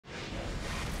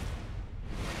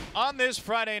On this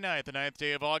Friday night, the 9th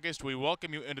day of August, we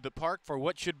welcome you into the park for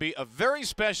what should be a very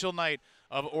special night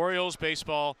of Orioles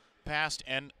baseball, past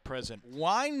and present.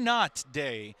 Why Not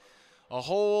Day? A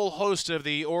whole host of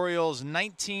the Orioles'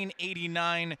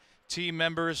 1989 team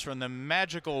members from the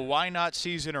magical Why Not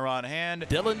season are on hand.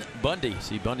 Dylan Bundy.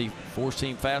 See Bundy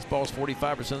four-seam fastballs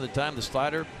 45% of the time. The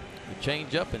slider, the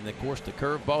changeup, and of course the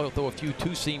curveball. He'll throw a few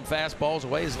two-seam fastballs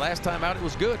away. His last time out, it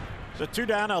was good. So 2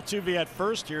 down, Altuve at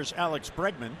first. Here's Alex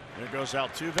Bregman. There goes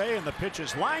Altuve, and the pitch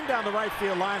is lined down the right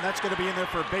field line. That's going to be in there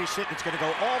for a base hit. It's going to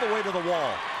go all the way to the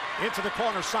wall. Into the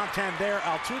corner, Santander.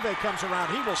 Altuve comes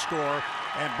around. He will score.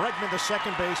 And Bregman, the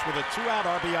second base, with a 2-out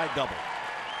RBI double.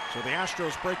 So the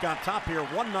Astros break on top here,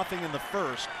 1-0 in the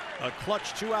first. A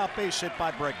clutch 2-out base hit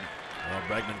by Bregman. Well,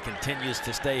 Bregman continues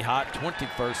to stay hot.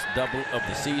 21st double of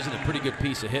the season. A pretty good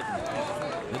piece of hitting.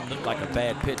 Didn't look like a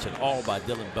bad pitch at all by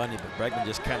Dylan Bundy, but Bregman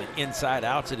just kind of inside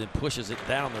outs it and pushes it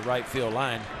down the right field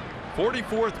line.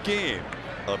 44th game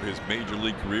of his major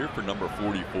league career for number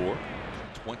 44.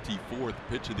 24th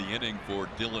pitch of the inning for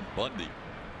Dylan Bundy.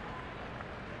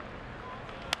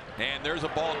 And there's a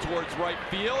ball towards right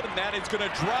field, and that is going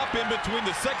to drop in between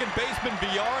the second baseman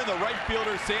VR and the right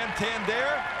fielder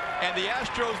Santander. And the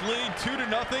Astros lead 2-0.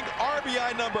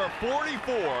 RBI number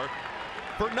 44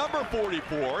 for number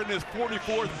 44 in his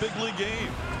 44th big league game.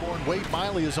 Wade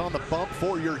Miley is on the bump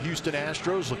for your Houston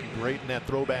Astros, looking great in that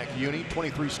throwback uni.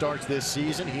 23 starts this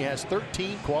season. He has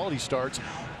 13 quality starts.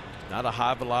 Not a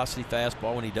high velocity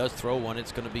fastball. When he does throw one,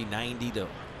 it's going to be 90 to,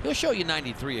 he'll show you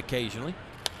 93 occasionally.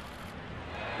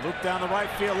 Loop down the right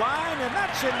field line, and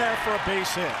that's in there for a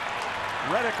base hit.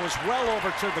 Reddick was well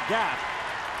over to the gap.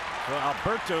 So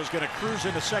Alberto's going to cruise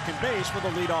into second base with a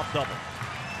leadoff double.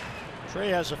 Trey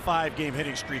has a 5-game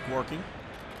hitting streak working.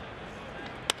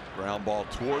 Ground ball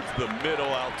towards the middle.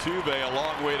 Altuve, a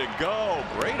long way to go.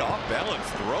 Great off-balance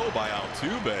throw by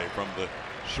Altuve from the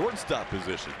shortstop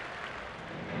position.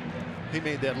 He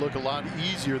made that look a lot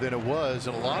easier than it was,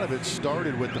 and a lot of it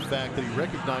started with the fact that he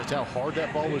recognized how hard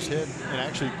that ball was hit and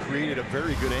actually created a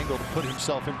very good angle to put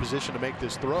himself in position to make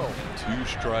this throw. 2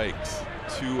 strikes,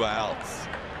 2 outs.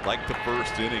 Like the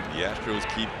first inning, the Astros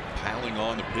keep piling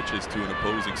on the pitches to an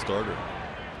opposing starter.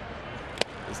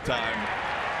 This time,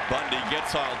 Bundy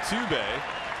gets Altuve,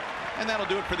 and that'll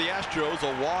do it for the Astros.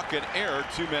 A walk, an error,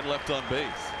 2 men left on base.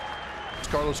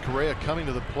 Carlos Correa coming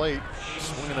to the plate,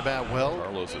 swinging the bat well.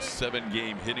 Carlos, a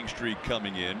 7-game hitting streak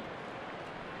coming in.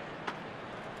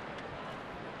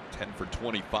 10 for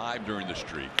 25 during the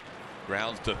streak.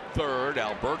 Grounds to third.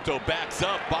 Alberto backs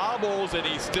up, bobbles, and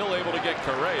he's still able to get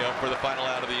Correa for the final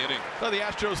out of the inning. So the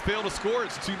Astros fail to score.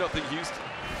 It's 2-0 Houston.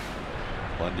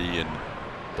 Bundy in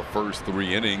the first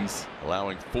 3 innings,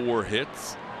 allowing 4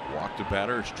 hits. Walked a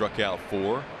batter, struck out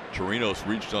 4. Chirinos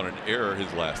reached on an error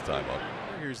his last time up.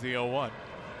 Here's the 0-1.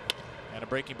 And a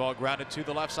breaking ball grounded to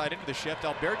the left side into the shift.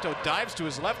 Alberto dives to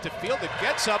his left to field. It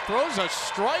gets up, throws a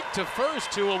strike to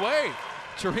first, 2 away.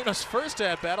 Chirinos' first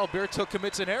at bat. Alberto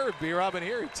commits an error. B-Robin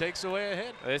here. He takes away a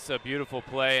hit. This is a beautiful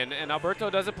play. And Alberto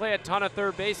doesn't play a ton of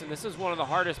third base, and this is one of the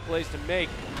hardest plays to make.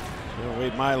 So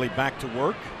Wade Miley back to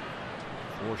work.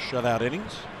 4 shutout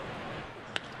innings.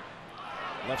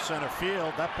 Left center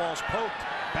field. That ball's poked.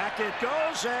 Back it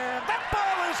goes, and that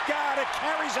ball is got. It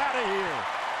carries out of here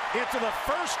into the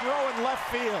first row in left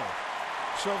field.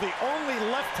 So the only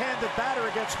left-handed batter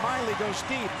against Miley goes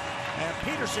deep, and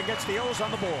Peterson gets the O's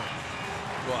on the board.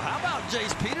 Well, how about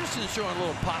Jace Peterson showing a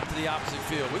little pop to the opposite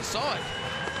field? We saw it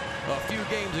a few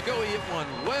games ago. He hit one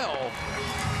well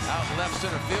out left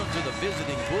center field to the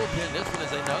visiting bullpen. This one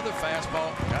is another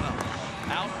fastball, kind of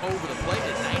out over the plate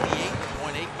at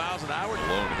 98.8 miles an hour.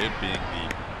 Lone hit being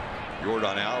the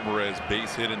Yordan Alvarez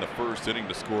base hit in the first inning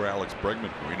to score Alex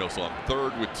Bregman. Chirinos on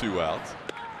third with 2 outs.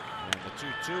 And the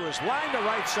 2-2 is lined to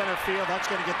right center field. That's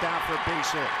going to get down for a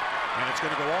base hit. And it's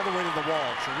going to go all the way to the wall.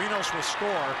 Chirinos will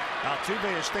score. Altuve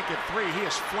is thinking 3. He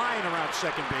is flying around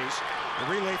second base.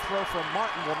 The relay throw from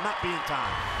Martin will not be in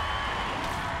time.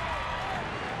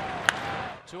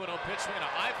 2-0 pitch swing,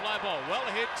 a high fly ball. Well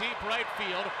hit deep right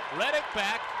field. Reddick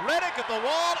back. Reddick at the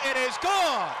wall. It is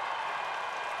gone.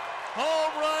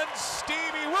 Home run,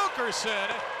 Stevie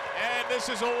Wilkerson. And this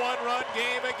is a 1-run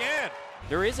game again.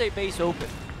 There is a base open.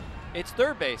 It's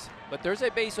third base, but there's a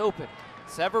base open.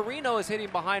 Severino is hitting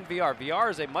behind VR. VR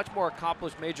is a much more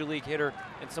accomplished major league hitter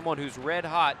and someone who's red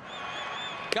hot.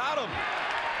 Got him.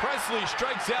 Presley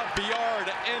strikes out VR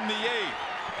to end the 8th.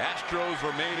 Astros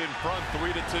remain in front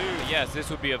 3-2. Yes, this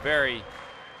would be a very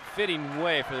fitting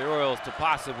way for the Orioles to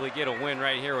possibly get a win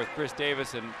right here with Chris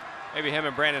Davis and maybe him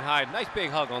and Brandon Hyde. Nice big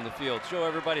hug on the field. Show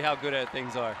everybody how good at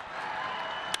things are.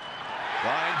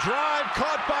 Line drive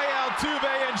caught by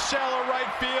Altuve in shallow right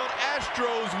field.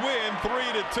 Astros win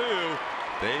 3-2.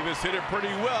 Davis hit it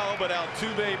pretty well, but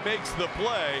Altuve makes the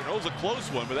play. It was a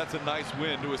close one, but that's a nice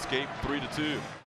win to escape 3-2.